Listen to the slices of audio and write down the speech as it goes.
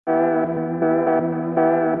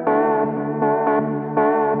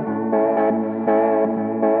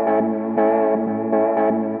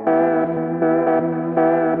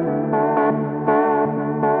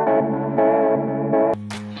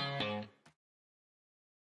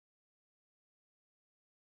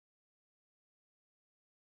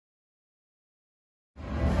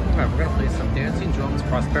play some Dancing Drums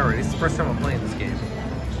Prosperity. This is the first time I'm playing this game.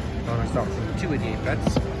 I'm going to start with 288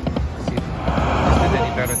 bets. See if this is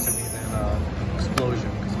any better to me than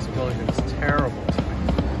Explosion, because Explosion is terrible to me.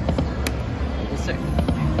 But we'll see.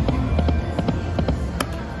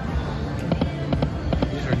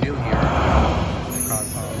 These are new here.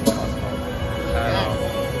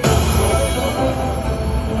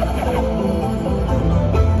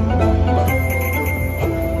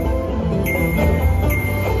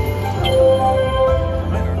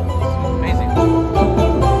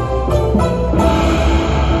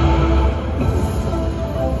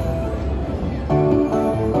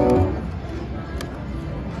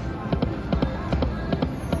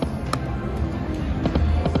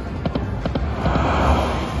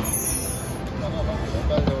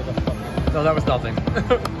 No, that was nothing. I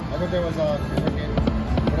thought there was a freaking,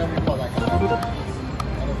 whatever you call that guy,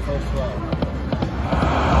 on the first row.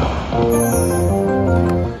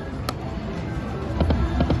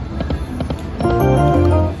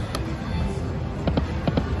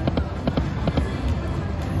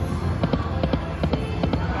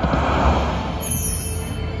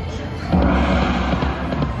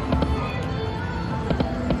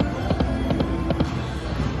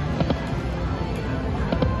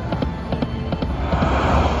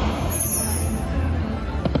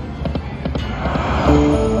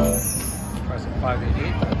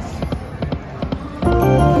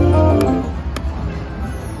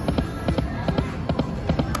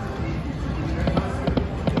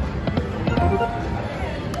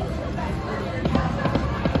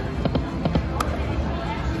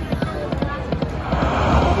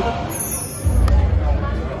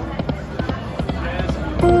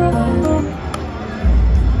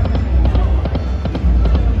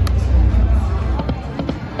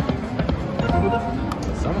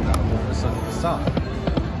 Someone got a bonus on the side.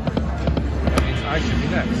 That means I should be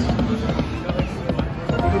next.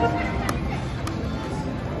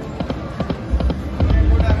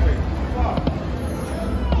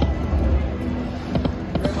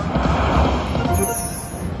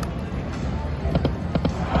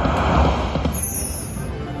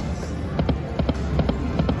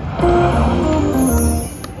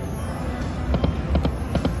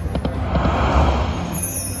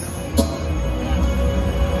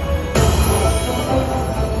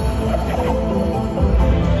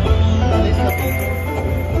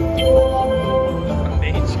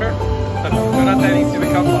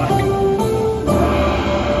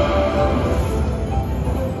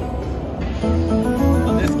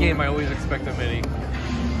 I always expect a mini.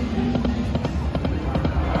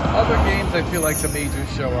 Other games I feel like the majors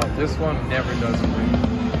show up. This one never does for me.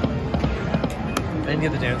 Any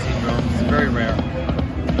of the dancing drums, it's very rare.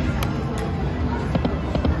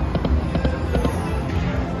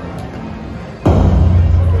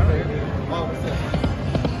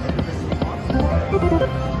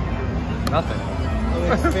 Nothing. Oh,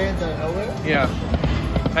 it expands out of nowhere? Yeah.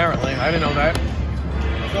 Apparently. I didn't know that.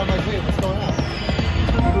 So I'm like, wait, what's going on?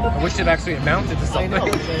 I wish it actually amounted to something. I know,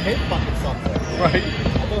 it's a hit fucking something. Right. I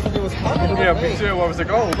thought something was happening. Yeah, me too. I was like,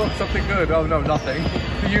 oh, look, something good. Oh, no, nothing.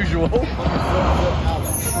 The usual. Alright.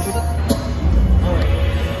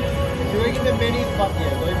 If you're making the minis, fuck yeah.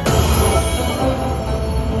 Don't even...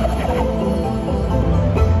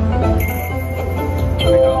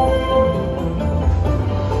 There we go.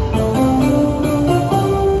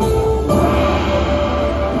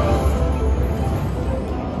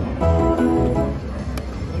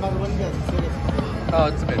 Oh,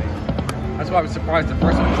 it's a mini. That's why I was surprised the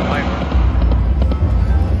first one was a minor.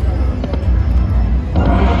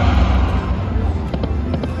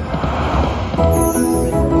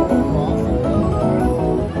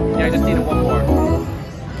 Yeah, I just needed one more.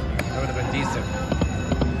 That would have been decent.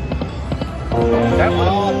 That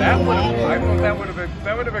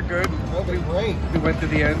would have been good. That would be great. We went to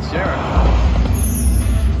the end, sure.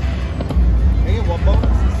 Can I get one bonus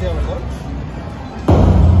and see how it looks?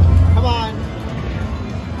 Come on.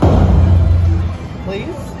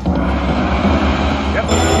 Please? Yep.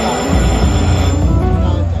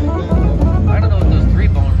 I don't know what those 3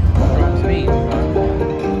 bone drums mean.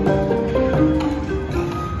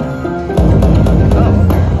 Oh.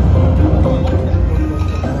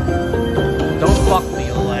 Don't fuck me,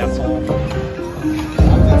 you little asshole.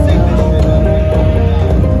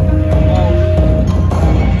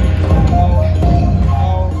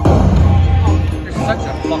 You're such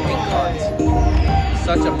a fucking cunt.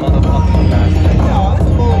 Such a motherfucking bastard. No,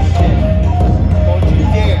 that's bullshit. Don't you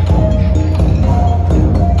dare.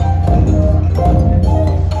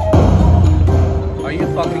 Are you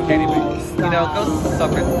fucking kidding me? Stop. You know, go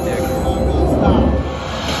suck a dick. Stop.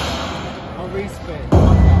 I'll respin.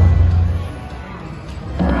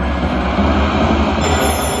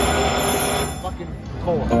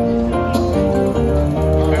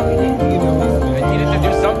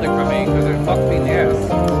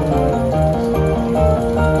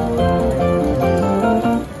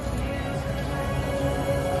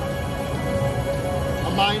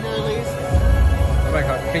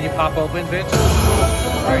 pop open, bitch.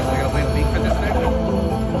 Alright, so I gotta wait a week for this thing.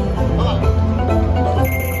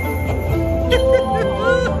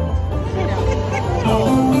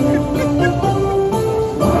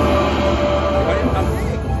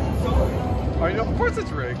 Of course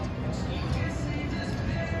it's rigged.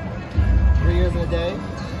 3 years in a day.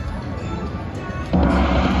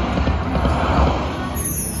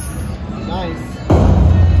 Nice.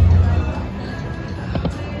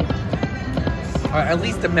 Alright, at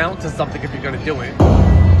least amount to something if you're gonna do it.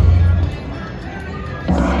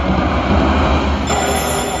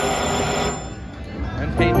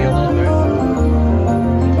 And pay me a little bit.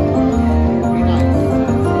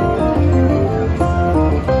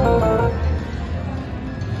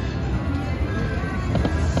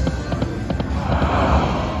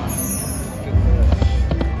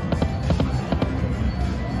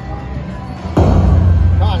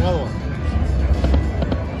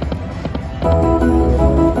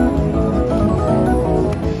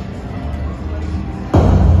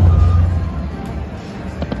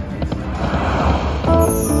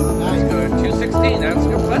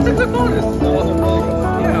 That's a good bonus.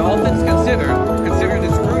 Yeah, all things considered. Considering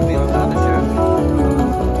it's screwed me with other shit.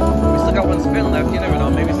 We still got one spin left. You never know.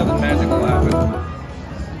 Maybe something magical will happen.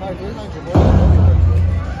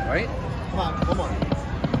 Right? Come on, come on.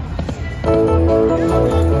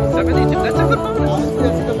 72. That's a good bonus.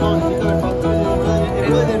 That's a good bonus.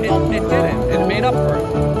 It didn't. It made up for it.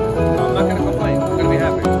 So I'm not going to complain. I'm going to be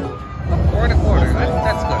happy. 4 1/4.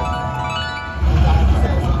 That's good.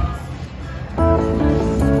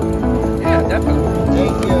 Yeah, definitely.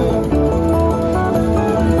 Thank you.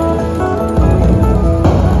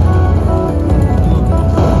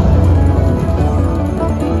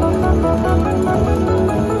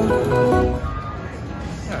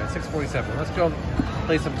 Alright, 647. Let's go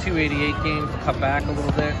play some 288 games, cut back a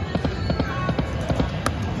little bit.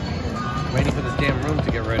 Waiting for this damn room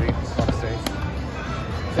to get ready, for fuck's sake.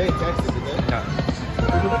 Hey, texted you, did? No.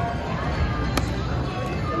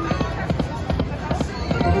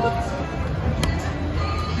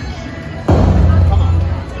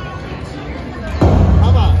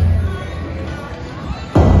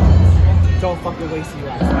 Don't fucking waste your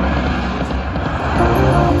eyes.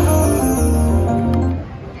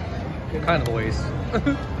 Kind of a waste.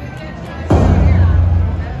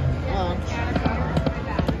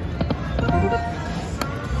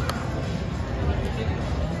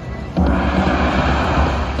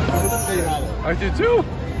 I did too.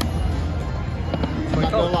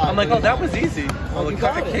 I'm like, oh, that was easy. Well, the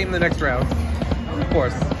cut came the next round. Of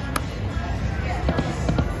course.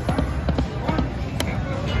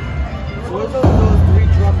 What do those 3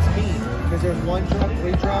 drums mean? Because there's 1 drum,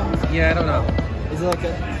 3 drums? Yeah, I don't know. Is it like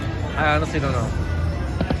a... I honestly don't know.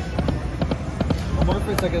 I wonder if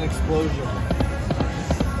it's like an explosion.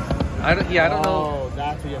 I don't know. Oh,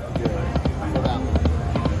 that's what you have to do for that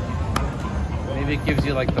one. Maybe it gives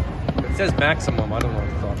you like the... It says maximum. I don't know what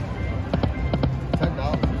the fuck. $10.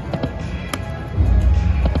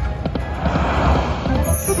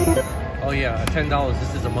 Oh yeah, $10.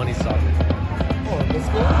 This is a money suck. Oh, this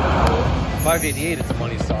good? 588, it's a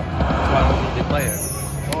money suck. That's why I don't usually play it.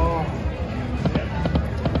 Oh.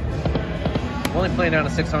 I'm only playing down to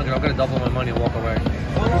 600. I'm gonna double my money and walk away. Oh,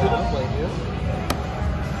 no, I'm playing you.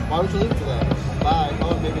 Why would you leave today? Bye.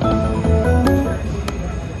 Oh, maybe not.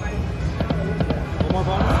 One more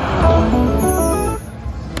bonus?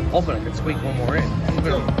 Hoping I can squeak one more in.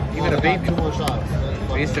 Even a baby. 2 more shots.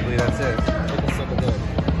 Basically, that's it. Take a sip of it.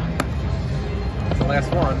 That's the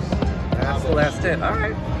last one. That's the last hit.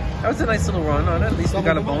 Alright. That was a nice little run on it. At least we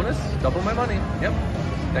got a bonus. Double my money. Yep.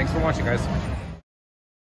 Thanks for watching, guys.